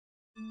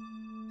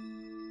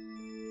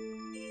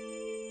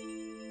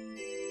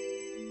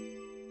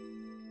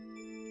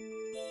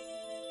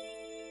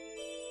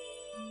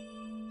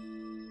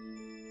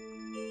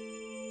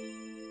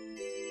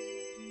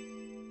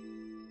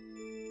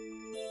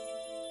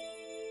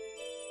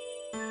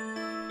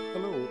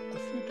Hello. A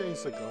few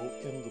days ago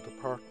in the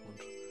department,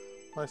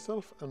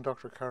 myself and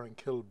Dr. Karen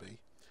Kilby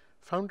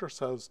found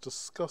ourselves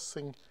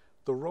discussing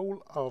the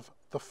role of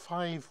the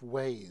five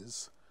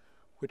ways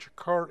which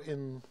occur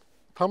in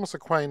Thomas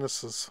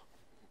Aquinas'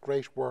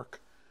 great work,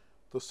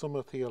 the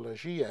Summa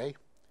Theologiae,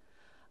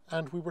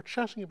 and we were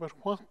chatting about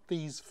what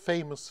these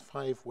famous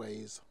five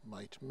ways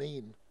might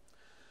mean.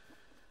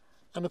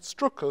 And it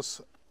struck us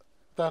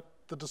that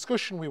the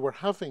discussion we were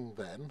having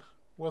then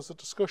was a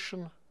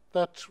discussion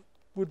that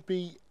would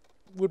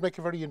make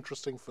a very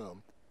interesting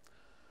film.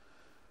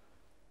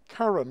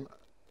 Karen,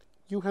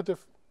 you had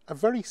a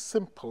very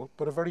simple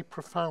but a very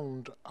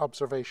profound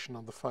observation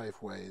on the five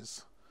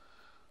ways.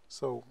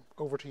 So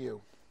over to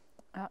you.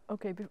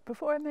 Okay,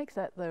 before I make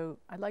that though,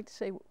 I'd like to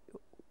say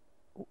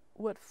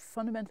what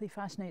fundamentally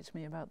fascinates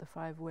me about the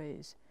five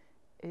ways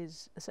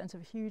is a sense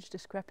of huge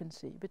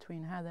discrepancy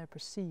between how they're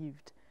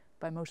perceived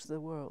by most of the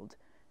world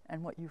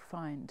and what you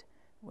find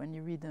when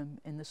you read them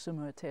in the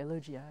Summa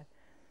Theologiae.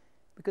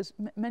 Because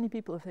many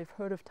people, if they've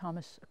heard of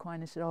Thomas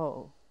Aquinas at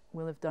all,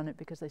 will have done it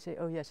because they say,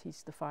 oh yes,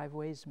 he's the five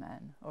ways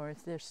man. Or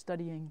if they're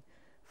studying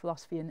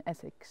philosophy and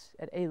ethics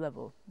at A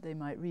level, they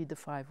might read the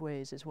five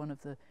ways as one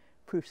of the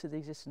proofs of the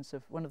existence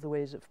of, one of the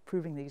ways of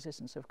proving the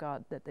existence of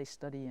God that they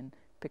study and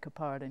pick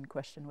apart and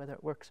question whether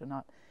it works or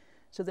not.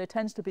 So there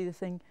tends to be the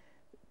thing,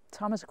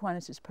 Thomas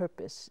Aquinas'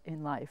 purpose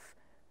in life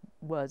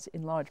was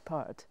in large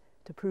part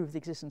to prove the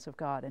existence of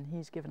God, and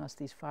he's given us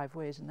these five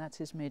ways, and that's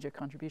his major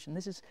contribution.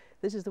 This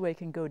is the way it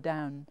can go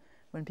down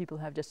when people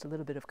have just a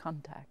little bit of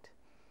contact.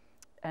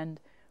 And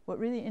what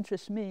really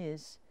interests me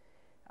is,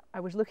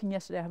 I was looking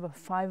yesterday, I have a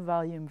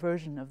 5-volume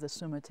version of the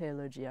Summa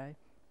Theologiae,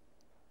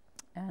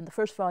 and the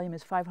first volume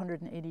is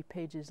 580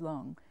 pages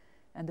long,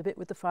 and the bit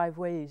with the five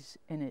ways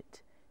in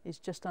it is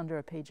just under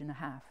a page and a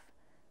half.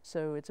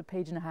 So it's a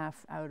page and a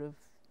half out of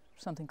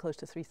something close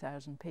to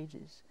 3,000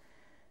 pages.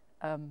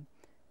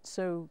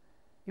 So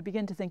you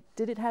begin to think,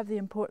 did it have the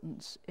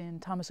importance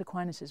in Thomas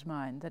Aquinas'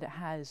 mind that it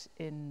has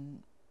in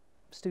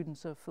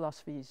students of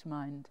philosophy's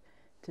mind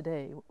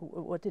today?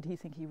 What did he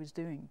think he was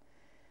doing?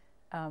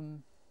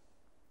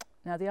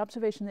 Now the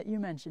observation that you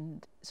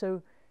mentioned,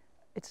 so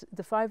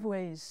the five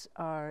ways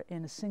are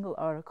in a single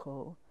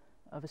article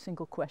of a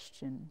single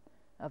question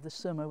of the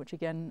Summa, which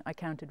again I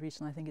counted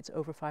recently, I think it's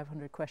over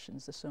 500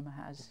 questions the Summa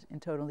has in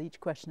total.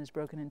 Each question is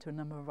broken into a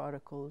number of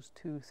articles,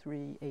 2,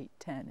 3, 8,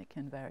 10, it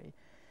can vary.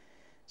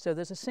 So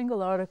there's a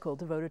single article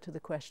devoted to the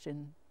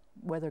question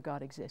whether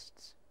God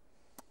exists.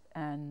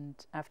 And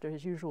after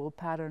his usual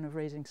pattern of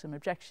raising some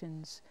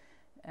objections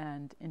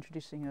and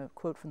introducing a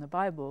quote from the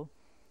Bible,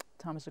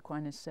 Thomas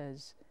Aquinas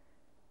says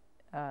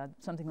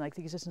something like,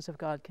 the existence of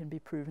God can be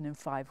proven in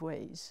 5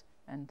 ways,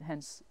 and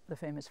hence the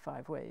famous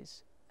 5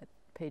 ways, a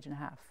page and a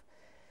half.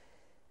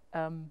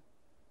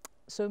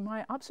 So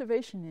my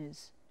observation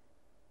is,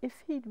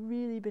 if he'd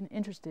really been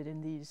interested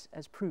in these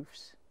as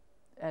proofs,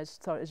 as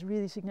thought is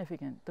really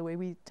significant, the way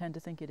we tend to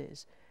think it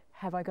is,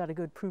 have I got a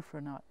good proof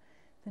or not,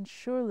 then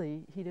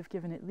surely he'd have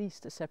given at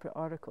least a separate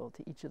article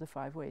to each of the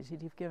 5 ways.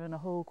 He'd have given a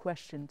whole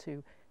question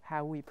to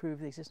how we prove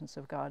the existence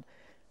of God.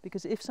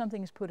 Because if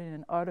something is put in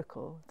an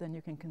article, then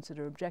you can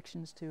consider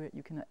objections to it,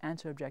 you can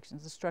answer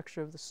objections. The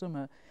structure of the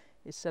Summa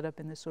is set up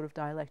in this sort of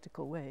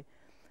dialectical way.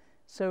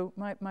 So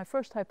my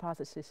first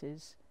hypothesis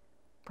is,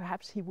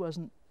 perhaps he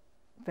wasn't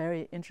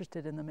very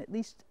interested in them, at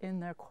least in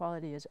their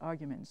quality as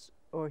arguments,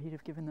 or he'd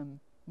have given them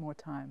more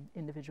time,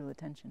 individual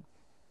attention.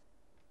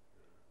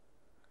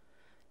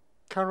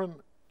 Karen,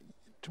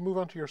 to move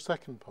on to your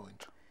second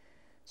point.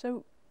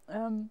 So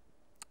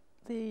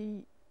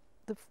the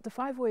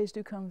 5 ways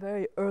do come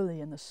very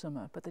early in the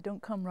Summa, but they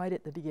don't come right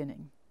at the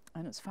beginning.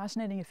 And it's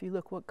fascinating if you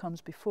look what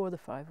comes before the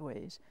 5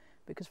 ways,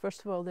 because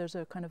first of all there's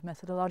a kind of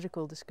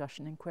methodological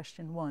discussion in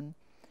question 1,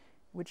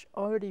 which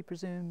already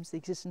presumes the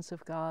existence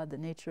of God, the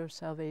nature of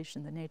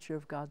salvation, the nature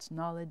of God's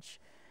knowledge.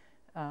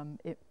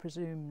 It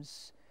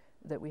presumes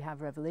that we have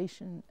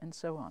revelation, and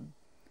so on.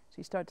 So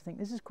you start to think,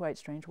 this is quite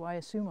strange. Why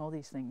assume all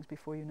these things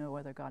before you know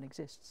whether God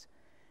exists?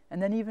 And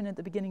then even at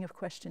the beginning of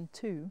question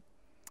 2,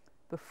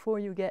 before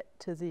you get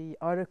to the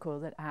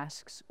article that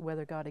asks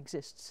whether God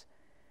exists,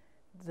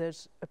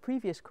 there's a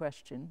previous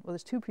question. Well,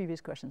 there's 2 previous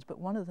questions, but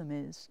one of them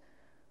is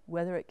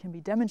whether it can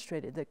be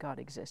demonstrated that God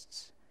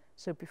exists.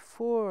 So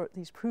before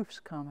these proofs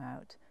come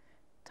out,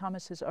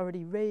 Thomas has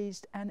already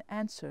raised and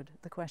answered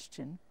the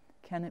question,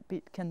 can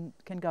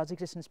God's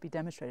existence be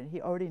demonstrated?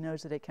 He already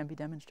knows that it can be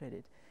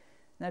demonstrated.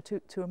 Now,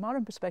 to a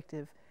modern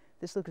perspective,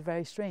 this looks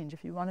very strange.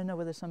 If you want to know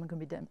whether something can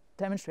be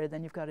demonstrated,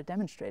 then you've got to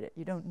demonstrate it.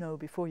 You don't know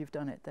before you've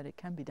done it that it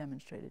can be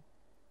demonstrated.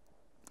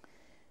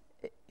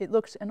 It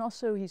looks, and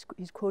also he's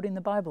quoting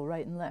the Bible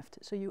right and left.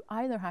 So you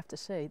either have to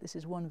say this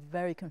is one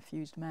very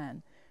confused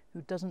man who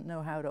doesn't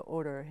know how to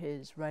order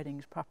his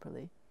writings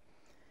properly,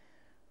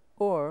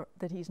 or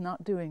that he's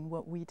not doing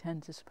what we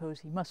tend to suppose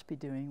he must be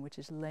doing, which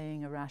is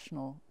laying a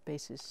rational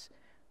basis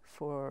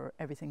for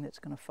everything that's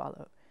going to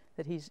follow.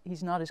 That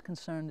he's not as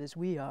concerned as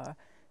we are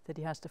that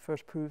he has to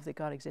first prove that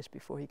God exists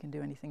before he can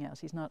do anything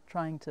else. He's not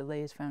trying to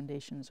lay his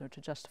foundations or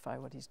to justify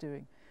what he's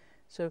doing.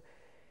 So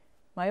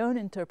my own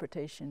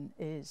interpretation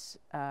is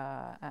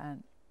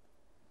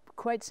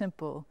quite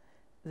simple,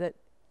 that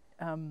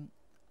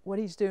what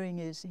he's doing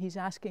is he's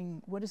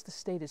asking, what is the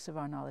status of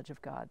our knowledge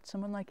of God?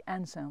 Someone like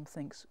Anselm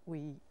thinks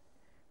we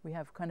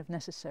have kind of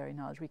necessary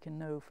knowledge. We can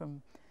know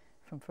from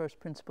first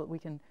principle, we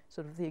can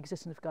sort of, the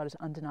existence of God is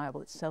undeniable,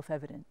 it's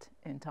self-evident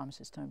in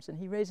Thomas's terms. And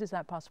he raises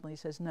that possibility, he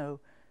says, no,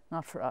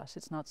 not for us,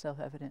 it's not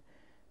self-evident.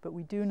 But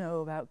we do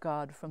know about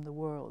God from the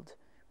world.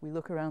 We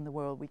look around the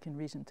world, we can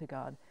reason to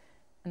God.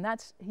 And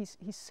that's, he's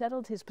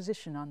settled his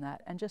position on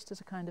that, and just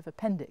as a kind of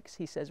appendix,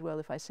 he says, well,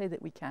 if I say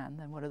that we can,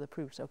 then what are the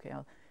proofs? Okay,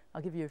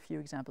 I'll give you a few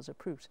examples of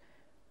proofs.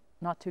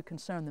 Not too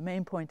concerned. The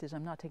main point is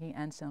I'm not taking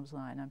Anselm's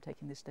line, I'm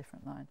taking this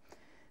different line.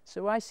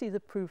 So I see the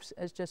proofs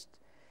as just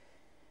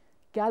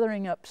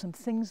gathering up some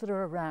things that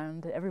are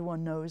around that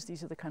everyone knows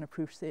these are the kind of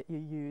proofs that you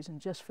use,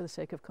 and just for the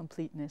sake of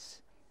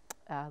completeness,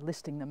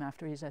 listing them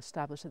after he's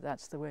established that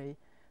that's the way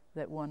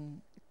that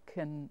one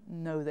can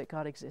know that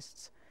God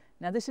exists.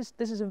 Now this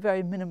is a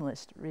very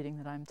minimalist reading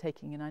that I'm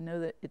taking, and I know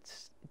that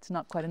it's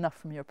not quite enough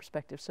from your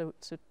perspective, so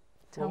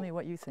tell me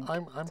what you think.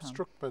 I'm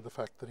struck by the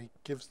fact that he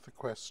gives the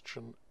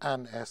question,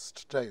 an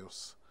est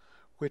Deus,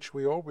 which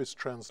we always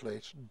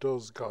translate,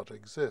 does God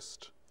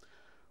exist?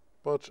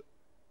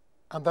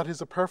 And that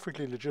is a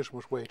perfectly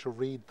legitimate way to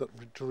read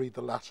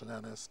the Latin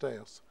an est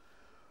Deus.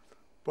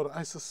 But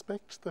I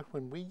suspect that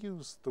when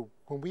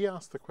we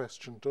ask the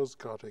question, does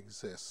God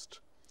exist,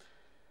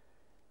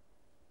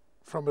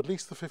 from at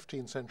least the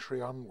 15th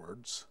century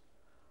onwards,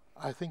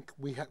 I think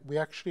we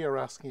actually are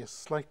asking a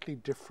slightly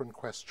different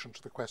question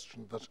to the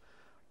question that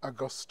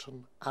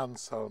Augustine,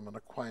 Anselm and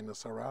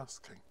Aquinas are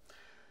asking.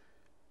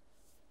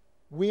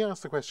 We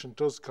ask the question,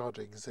 does God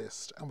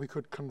exist? And we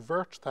could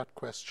convert that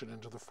question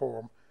into the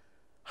form,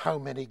 how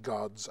many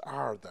gods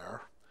are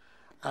there?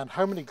 And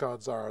how many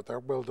gods are there?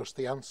 Well, there's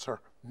the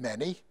answer,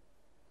 many,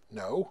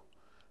 no.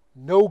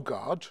 No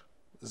God,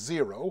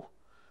 0.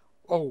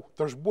 Oh,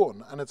 there's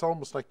one, and it's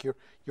almost like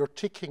you're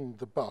ticking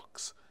the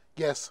box.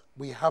 Yes,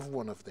 we have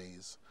one of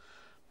these.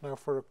 Now,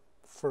 for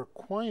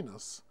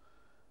Aquinas,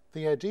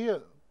 the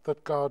idea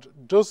that God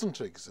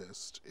doesn't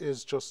exist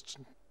is just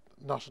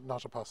not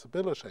a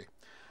possibility.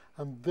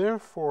 And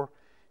therefore,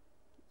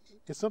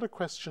 it's not a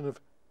question of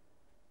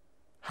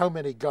how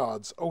many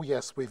gods. Oh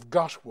yes, we've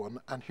got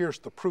one, and here's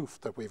the proof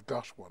that we've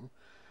got one,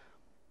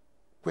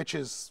 which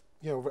is,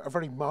 a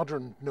very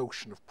modern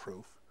notion of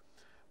proof.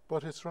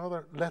 But it's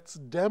rather, let's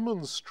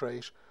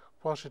demonstrate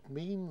what it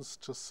means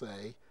to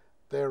say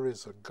there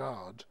is a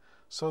God,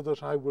 so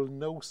that I will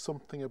know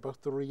something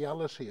about the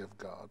reality of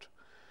God.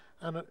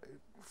 And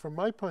from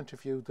my point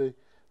of view,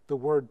 the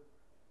word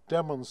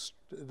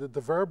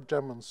the verb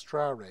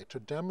demonstrare, to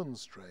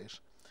demonstrate,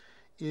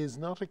 is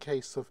not a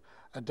case of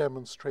a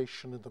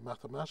demonstration in the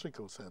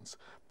mathematical sense,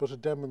 but a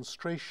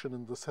demonstration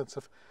in the sense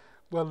of,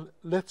 well,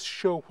 let's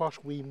show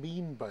what we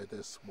mean by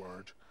this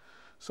word.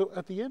 So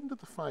at the end of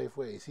the 5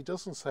 ways, he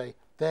doesn't say,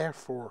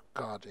 therefore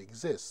God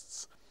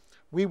exists.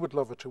 We would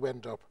love it to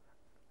end up,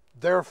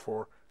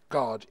 therefore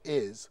God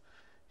is.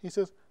 He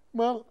says,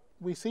 well,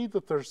 we see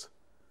that there's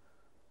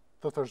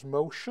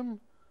motion.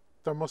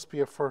 There must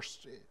be a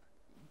first,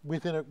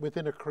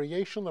 within a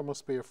creation, there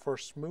must be a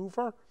first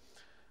mover.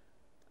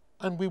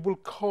 And we will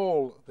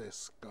call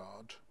this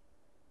God.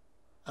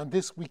 And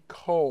this we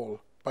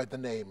call by the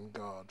name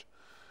God.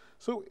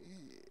 So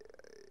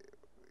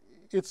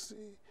it's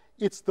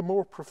the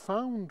more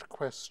profound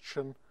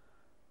question,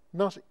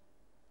 not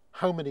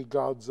how many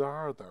gods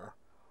are there,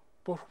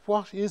 but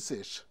what is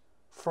it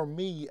for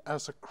me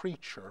as a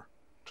creature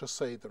to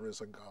say there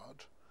is a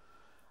God?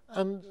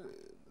 And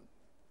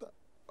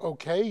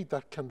okay,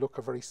 that can look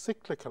a very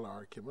cyclical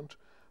argument,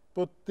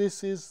 but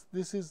this is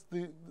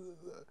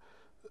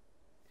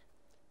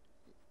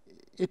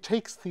it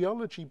takes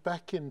theology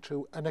back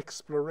into an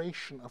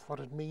exploration of what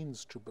it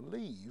means to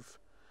believe,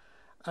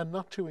 and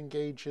not to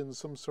engage in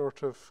some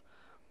sort of,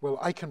 well,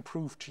 I can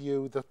prove to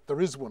you that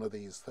there is one of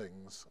these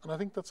things. And I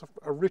think that's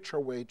a richer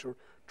way to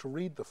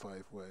read the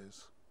 5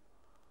 ways.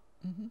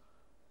 Mm-hmm.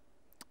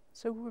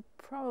 So we're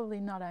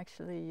probably not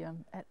actually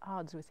at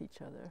odds with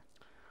each other.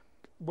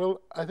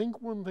 Well, I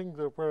think one thing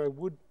where I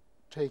would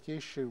take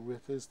issue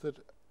with is that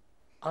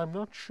I'm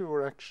not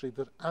sure actually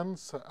that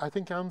I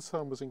think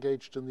Anselm was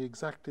engaged in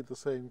exactly the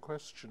same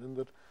question, in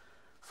that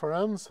for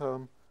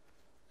Anselm,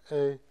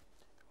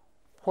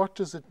 what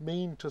does it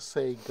mean to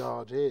say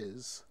God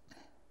is?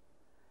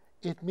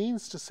 It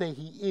means to say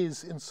he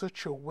is in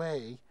such a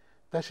way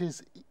that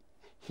his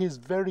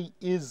very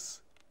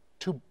is,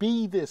 to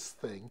be this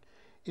thing,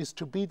 is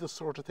to be the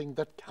sort of thing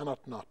that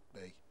cannot not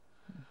be.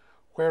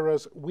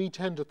 Whereas we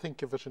tend to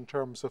think of it in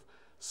terms of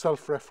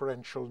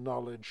self-referential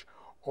knowledge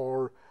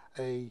or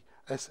a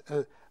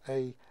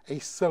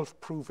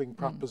self-proving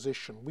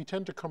proposition. We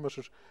tend to come at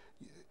it.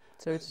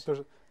 So it's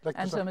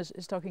Anselm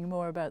is talking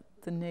more about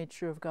the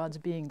nature of God's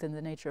being than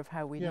the nature of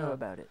how we know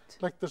about it.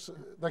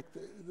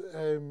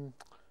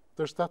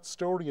 There's that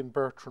story in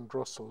Bertrand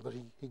Russell that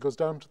he goes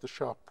down to the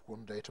shop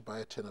one day to buy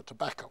a tin of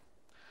tobacco,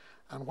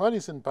 And while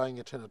he's in buying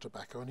a tin of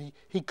tobacco, and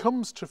he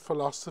comes to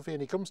philosophy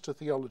and he comes to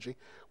theology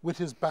with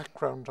his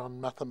background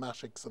on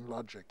mathematics and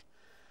logic.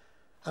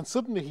 And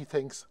suddenly he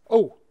thinks,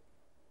 oh,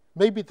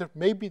 maybe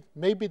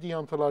the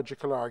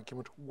ontological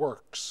argument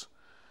works.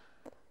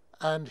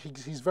 And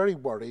he's very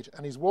worried,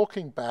 and he's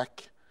walking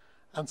back,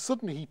 and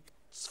suddenly he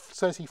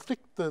says he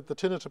flicked the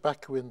tin of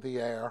tobacco in the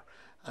air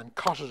and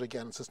caught it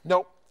again and says,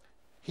 no,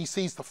 he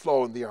sees the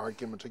flaw in the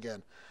argument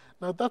again.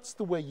 Now that's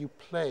the way you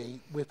play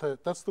with a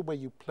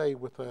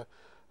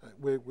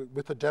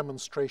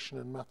demonstration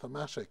in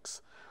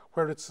mathematics,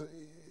 where it's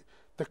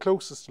the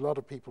closest a lot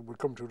of people would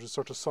come to it is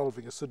sort of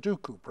solving a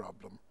Sudoku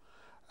problem.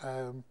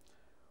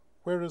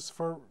 Whereas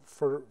for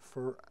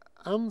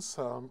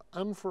Anselm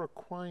and for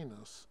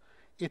Aquinas,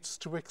 it's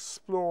to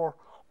explore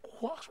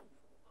what,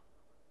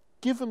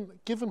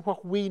 given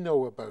what we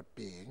know about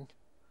being,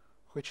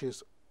 which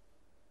is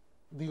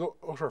the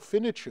utter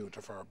finitude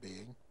of our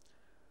being,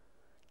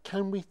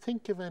 can we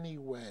think of any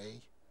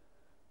way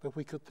that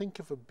we could think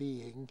of a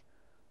being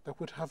that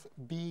would have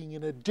being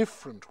in a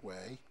different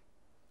way?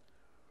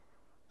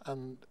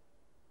 And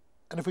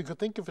if we could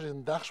think of it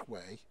in that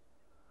way,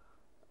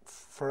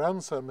 for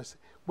Anselm,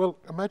 well,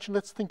 imagine,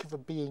 let's think of a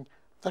being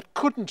that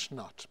couldn't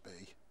not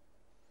be.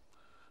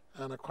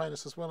 And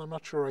Aquinas says, well, I'm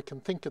not sure I can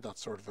think of that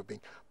sort of a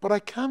being, but I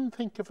can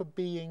think of a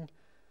being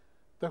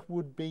that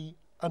would be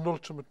an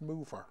ultimate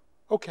mover.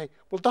 Okay,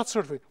 well, that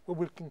sort of a, well,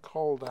 we can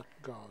call that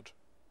God.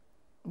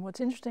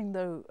 What's interesting,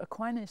 though,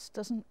 Aquinas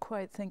doesn't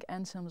quite think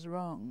Anselm's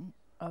wrong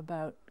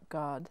about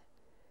God,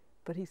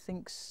 but he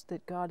thinks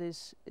that God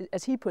is,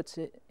 as he puts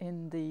it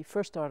in the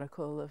first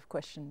article of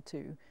question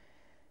 2,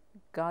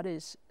 God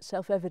is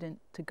self-evident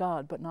to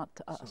God, but not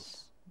to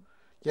us.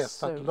 Yes,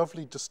 so, that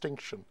lovely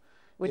distinction.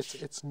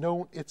 It's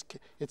known.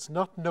 It's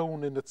not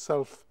known in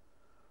itself,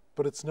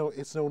 but it's known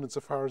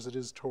insofar as it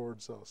is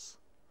towards us.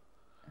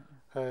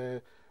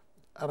 And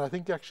I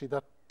think actually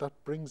that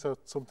brings out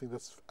something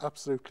that's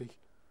absolutely,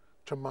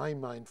 to my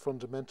mind,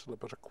 fundamental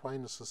about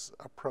Aquinas'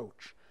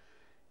 approach.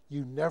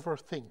 You never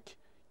think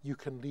you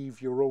can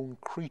leave your own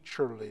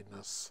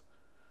creatureliness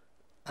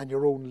and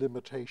your own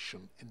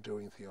limitation in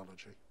doing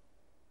theology.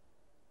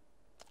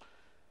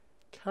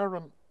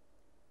 Karen,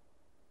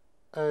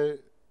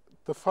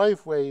 the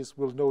 5 ways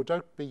will no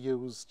doubt be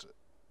used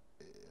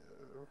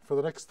for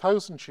the next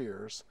 1,000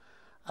 years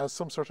as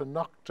some sort of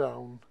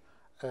knockdown,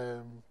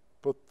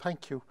 but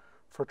thank you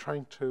for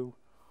trying to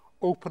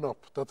open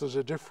up that there's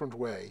a different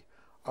way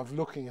of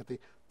looking at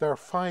there are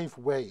 5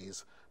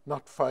 ways,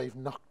 not 5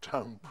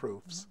 knockdown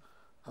proofs.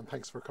 And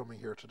thanks for coming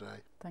here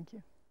today. Thank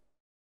you.